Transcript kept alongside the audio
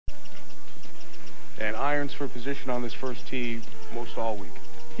And irons for position on this first tee most all week.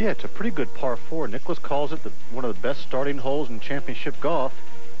 Yeah, it's a pretty good par 4. Nicklaus calls it one of the best starting holes in championship golf.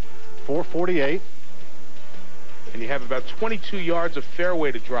 448. And you have about 22 yards of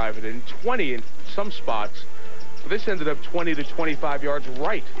fairway to drive it in, 20 in some spots. But this ended up 20 to 25 yards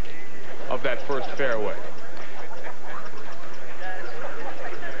right of that first fairway.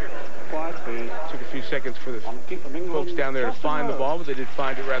 Took a few seconds for the folks down there to find the ball, but they did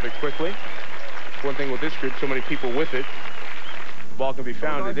find it rather quickly. One thing with this group, so many people with it, the ball can be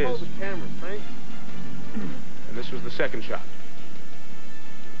found. It is. And this was the second shot.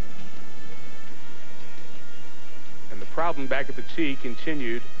 And the problem back at the tee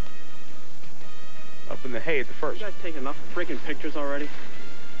continued up in the hay at the first. You guys take enough freaking pictures already?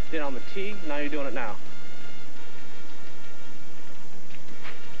 Did it on the tee, now you're doing it now.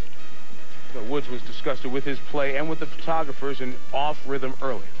 So Woods was disgusted with his play and with the photographers and off rhythm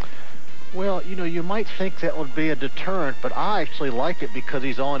early. Well, you know, you might think that would be a deterrent, but I actually like it because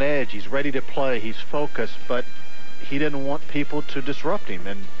he's on edge. He's ready to play. He's focused, but he didn't want people to disrupt him,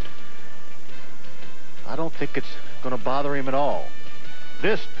 and I don't think it's going to bother him at all.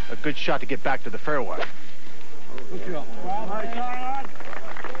 This, a good shot to get back to the fairway.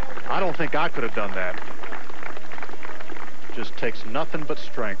 I don't think I could have done that. Just takes nothing but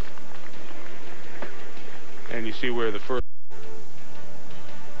strength. And you see where the first...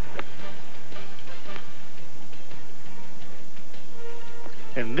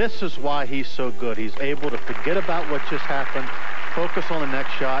 And this is why he's so good. He's able to forget about what just happened, focus on the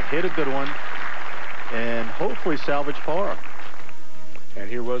next shot, hit a good one, and hopefully salvage par. And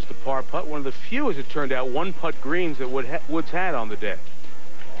here was the par putt, one of the few, as it turned out, one-putt greens that Woods had on the day.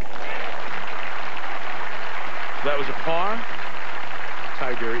 That was a par.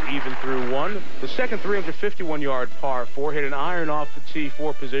 Tiger even through one. The second 351-yard par 4 hit an iron off the tee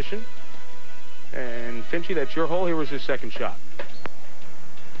for position. And Finchy, that's your hole. Here was his second shot.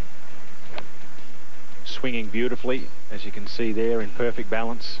 Swinging beautifully, as you can see there, in perfect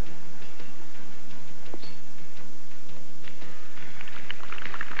balance.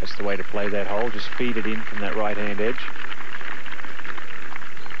 That's the way to play that hole. Just feed it in from that right-hand edge.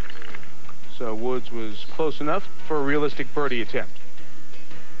 So Woods was close enough for a realistic birdie attempt.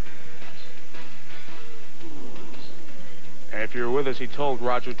 And if you were with us, he told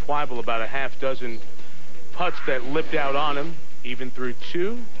Roger Twyble about a half-dozen putts that lipped out on him, even through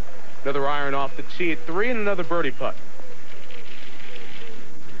 2. Another iron off the tee at 3, and another birdie putt.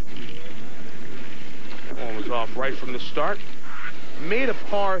 That one was off right from the start. Made a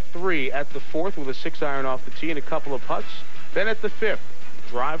par 3 at the 4th with a 6-iron off the tee and a couple of putts. Then at the 5th,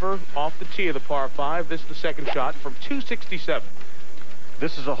 driver off the tee of the par 5. This is the second shot from 267.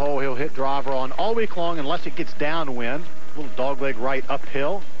 This is a hole he'll hit driver on all week long unless it gets downwind. Little dogleg right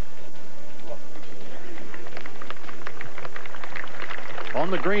uphill. On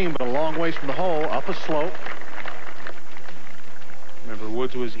the green, but a long ways from the hole, up a slope. Remember,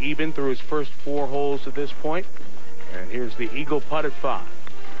 Woods was even through his first 4 holes at this point. And here's the eagle putt at 5.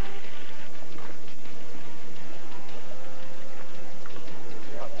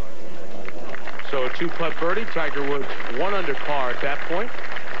 So a 2-putt birdie. Tiger Woods 1 under par at that point.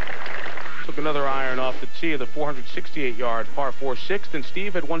 Took another iron off the tee of the 468-yard par 4 6th, and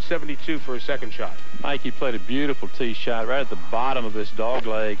Steve had 172 for his second shot. Mike, he played a beautiful tee shot right at the bottom of this dog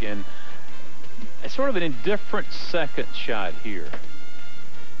leg, and it's sort of an indifferent second shot here.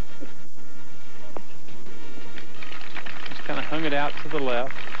 Just kind of hung it out to the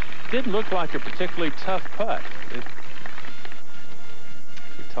left. Didn't look like a particularly tough putt.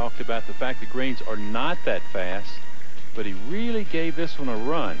 We talked about the fact that greens are not that fast, but he really gave this one a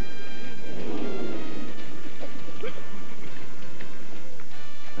run.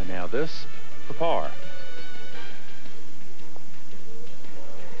 And now this for par.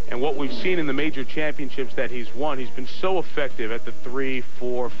 And what we've seen in the major championships that he's won, he's been so effective at the 3,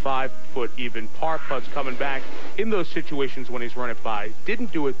 4, 5 foot even par putts coming back in those situations when he's run it by.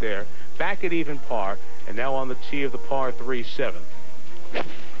 Didn't do it there. Back at even par, and now on the tee of the par 3 7.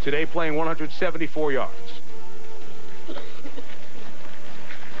 Today playing 174 yards.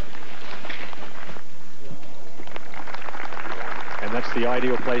 And that's the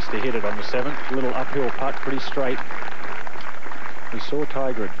ideal place to hit it on the 7th. Little uphill putt, pretty straight. We saw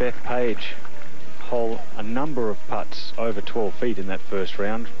Tiger at Bethpage hole a number of putts over 12 feet in that first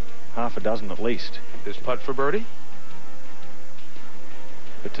round. Half a dozen at least. This putt for birdie?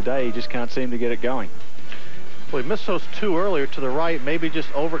 But today he just can't seem to get it going. Well, he missed those 2 earlier to the right, maybe just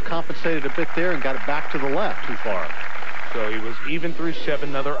overcompensated a bit there and got it back to the left too far. So he was even through 7,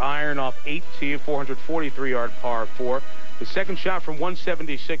 another iron off 8 tee, 443-yard par 4. The second shot from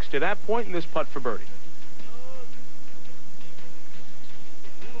 176 to that point, and this putt for birdie.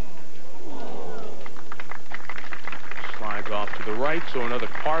 Slides off to the right, so another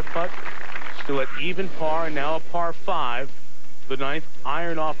par putt. Still at even par, and now a par 5. The 9th,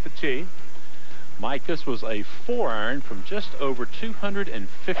 iron off the tee. Mike, this was a 4-iron from just over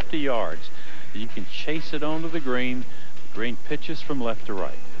 250 yards. You can chase it onto the green. The green pitches from left to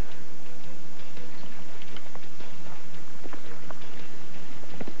right.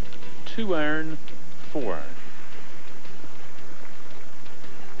 Two-iron, 4-iron.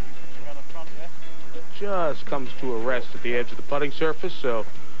 Just comes to a rest at the edge of the putting surface, so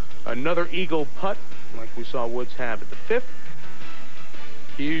another eagle putt like we saw Woods have at the 5th.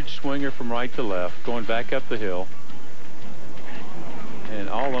 Huge swinger from right to left, going back up the hill. And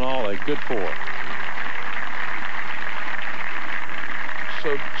all in all, a good 4.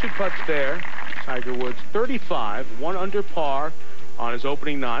 So 2 putts there. Tiger Woods 35, 1 under par on his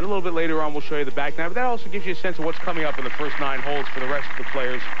opening 9. A little bit later on, we'll show you the back 9, but that also gives you a sense of what's coming up in the first 9 holes for the rest of the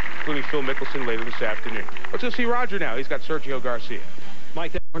players, including Phil Mickelson later this afternoon. Let's go see Roger now. He's got Sergio Garcia.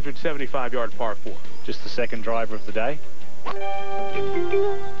 Mike, 175-yard par 4. Just the second driver of the day.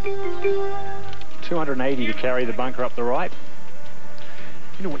 280 to carry the bunker up the right.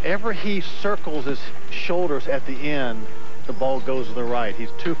 You know, whenever he circles his shoulders at the end, the ball goes to the right. He's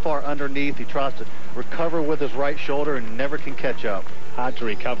too far underneath. He tries to recover with his right shoulder and never can catch up. Hard to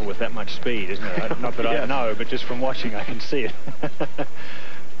recover with that much speed, isn't it? Not that I know, but just from watching, I can see it.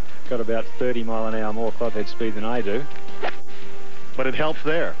 Got about 30 mile an hour more clubhead speed than I do. But it helps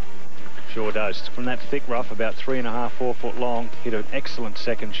there. Sure does. From that thick rough, about 3.5, 4 foot long, hit an excellent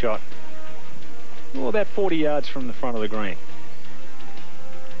second shot. Well, about 40 yards from the front of the green.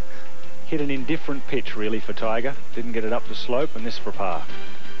 Hit an indifferent pitch, really, for Tiger. Didn't get it up the slope, and this for par.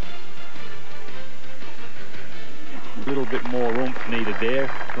 A little bit more oomph needed there.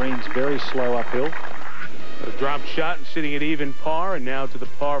 Green's very slow uphill. A drop shot and sitting at even par, and now to the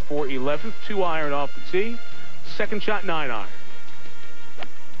par 4 11th. 2 iron off the tee. Second shot, 9 iron.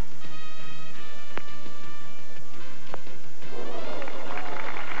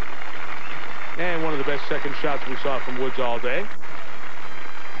 And one of the best second shots we saw from Woods all day.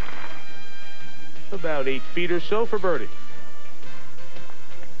 About 8 feet or so for birdie.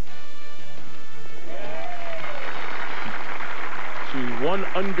 To 1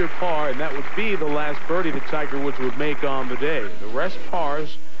 under par, and that would be the last birdie that Tiger Woods would make on the day. The rest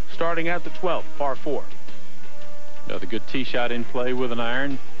pars, starting at the 12th, par 4. Another good tee shot in play with an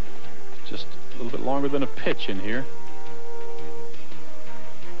iron. Just a little bit longer than a pitch in here.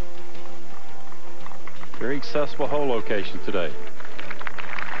 Very accessible hole location today.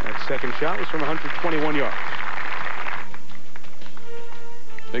 That second shot was from 121 yards.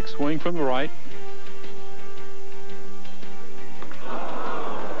 Big swing from the right.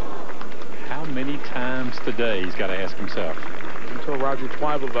 How many times today he's got to ask himself. Until Roger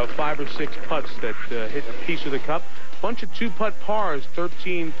Twyble, about 5 or 6 putts that hit a piece of the cup. Bunch of 2-putt pars,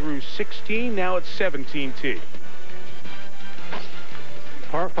 13 through 16. Now it's 17 tee.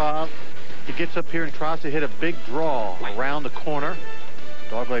 Par 5. He gets up here and tries to hit a big draw around the corner.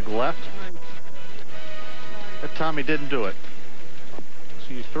 Dogleg left. That time he didn't do it.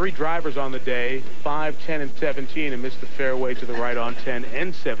 So you 3 drivers on the day, 5, 10, and 17, and missed the fairway to the right on 10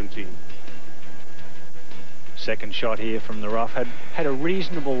 and 17. Second shot here from the rough had a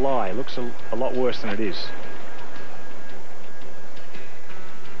reasonable lie. Looks a lot worse than it is.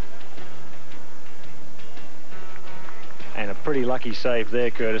 And a pretty lucky save there,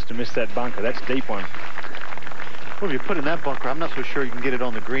 Curtis, to miss that bunker. That's a deep one. Well, if you put in that bunker, I'm not so sure you can get it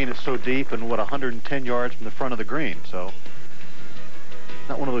on the green. It's so deep and, 110 yards from the front of the green. So,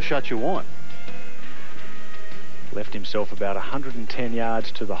 not one of those shots you want. Left himself about 110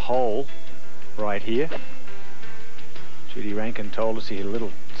 yards to the hole right here. Judy Rankin told us he hit a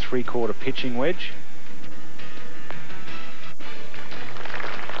little 3/4 pitching wedge.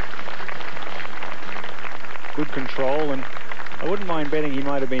 Good control, and I wouldn't mind betting he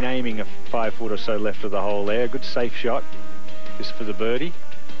might have been aiming a 5 foot or so left of the hole there. Good safe shot. This for the birdie.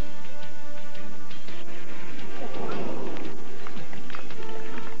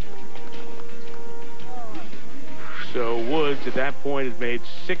 So Woods at that point has made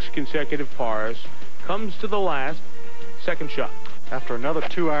 6 consecutive pars. Comes to the last, second shot. After another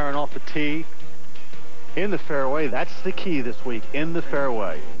 2 iron off the tee in the fairway. That's the key this week, in the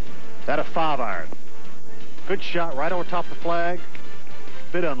fairway. That a 5 iron. Good shot right over top of the flag.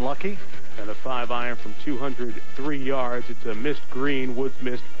 Bit unlucky. And a 5 iron from 203 yards. It's a missed green. Woods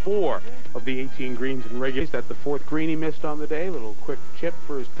missed 4 of the 18 greens in regular. That's the 4th green he missed on the day. A little quick chip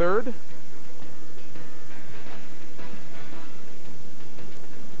for his 3rd.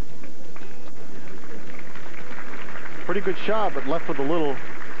 Pretty good shot, but left with a little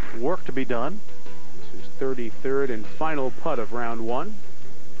work to be done. This is 33rd and final putt of round 1.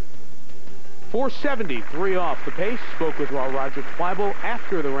 470, 3 off the pace. Spoke with Roger Twibel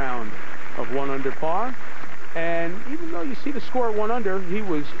after the round of 1 under par. And even though you see the score at 1 under, he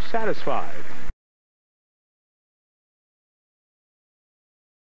was satisfied.